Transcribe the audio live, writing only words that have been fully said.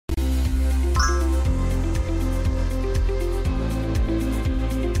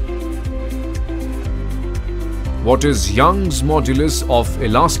What is Young's modulus of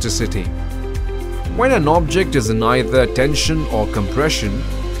elasticity? When an object is in either tension or compression,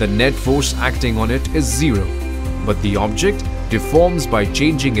 the net force acting on it is zero, but the object deforms by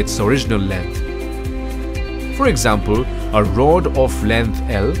changing its original length. For example, a rod of length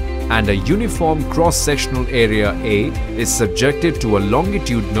L and a uniform cross-sectional area A is subjected to a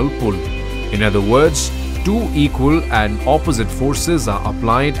longitudinal pull. In other words, two equal and opposite forces are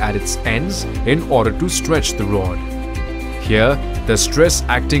applied at its ends in order to stretch the rod. Here, the stress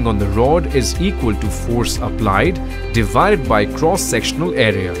acting on the rod is equal to force applied divided by cross-sectional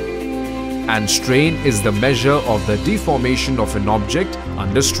area. And strain is the measure of the deformation of an object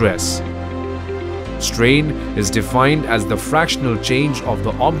under stress. Strain is defined as the fractional change of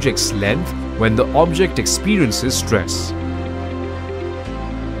the object's length when the object experiences stress.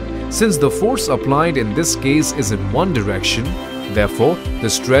 Since the force applied in this case is in one direction, therefore the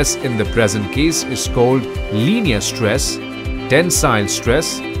stress in the present case is called linear stress, tensile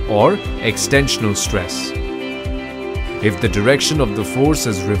stress, or extensional stress. If the direction of the force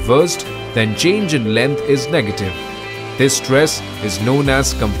is reversed, then change in length is negative. This stress is known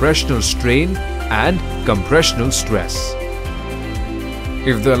as compressional strain and compressional stress.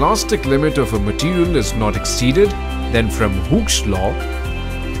 If the elastic limit of a material is not exceeded, then from Hooke's law,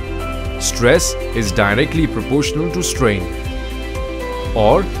 stress is directly proportional to strain,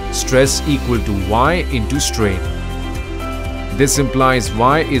 or stress equal to Y into strain. This implies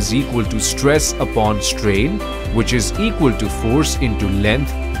Y is equal to stress upon strain, which is equal to force into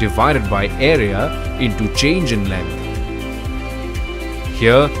length divided by area into change in length.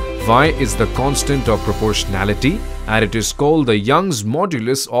 Here, Y is the constant of proportionality and it is called the Young's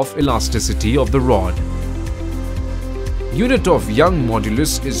modulus of elasticity of the rod. Unit of Young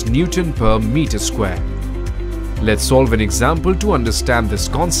modulus is Newton per meter square. Let's solve an example to understand this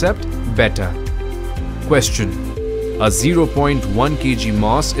concept better. Question: a 0.1 kg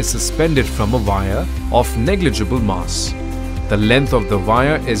mass is suspended from a wire of negligible mass. The length of the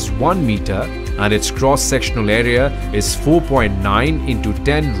wire is 1 meter and its cross-sectional area is 4.9 into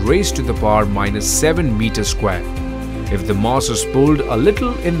 10 raised to the power minus 7 meters square. If the mass is pulled a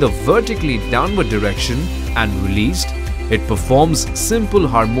little in the vertically downward direction and released, it performs simple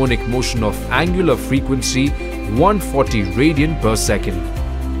harmonic motion of angular frequency 140 radian per second.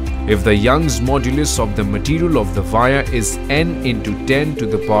 If the Young's modulus of the material of the wire is n into 10 to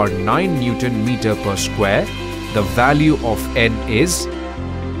the power 9 Newton meter per square, the value of n is...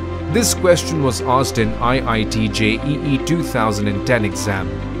 This question was asked in IIT-JEE 2010 exam.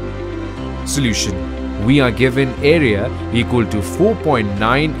 Solution: we are given area equal to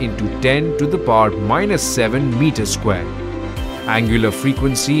 4.9 into 10 to the power minus 7 meter square. Angular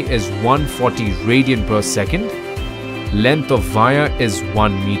frequency is 140 radian per second. Length of wire is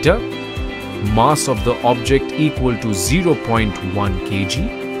 1 meter. Mass of the object equal to 0.1 kg.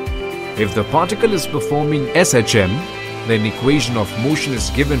 If the particle is performing SHM, then equation of motion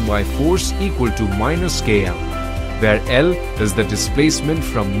is given by force equal to minus KL, where L is the displacement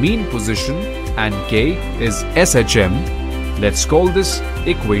from mean position and K is SHM. Let's call this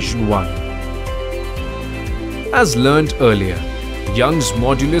equation 1. As learnt earlier, Young's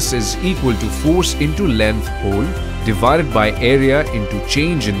modulus is equal to force into length whole divided by area into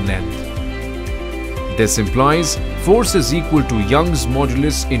change in length. This implies force is equal to Young's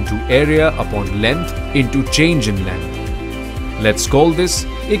modulus into area upon length into change in length. Let's call this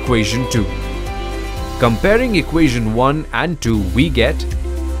equation 2. Comparing equation 1 and 2, we get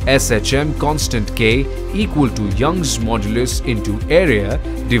SHM constant K equal to Young's modulus into area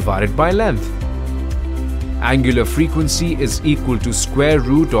divided by length. Angular frequency is equal to square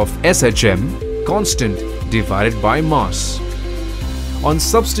root of SHM constant divided by mass. On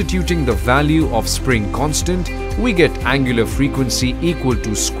substituting the value of spring constant, we get angular frequency equal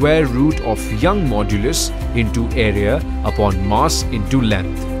to square root of Young modulus into area upon mass into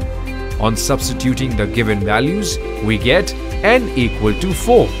length. On substituting the given values, we get n equal to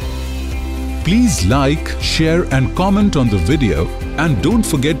 4. Please like, share and comment on the video and don't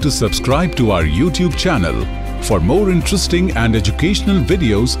forget to subscribe to our YouTube channel. For more interesting and educational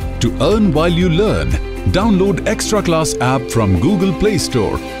videos to earn while you learn, download Extraclass app from Google Play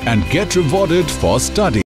Store and get rewarded for study.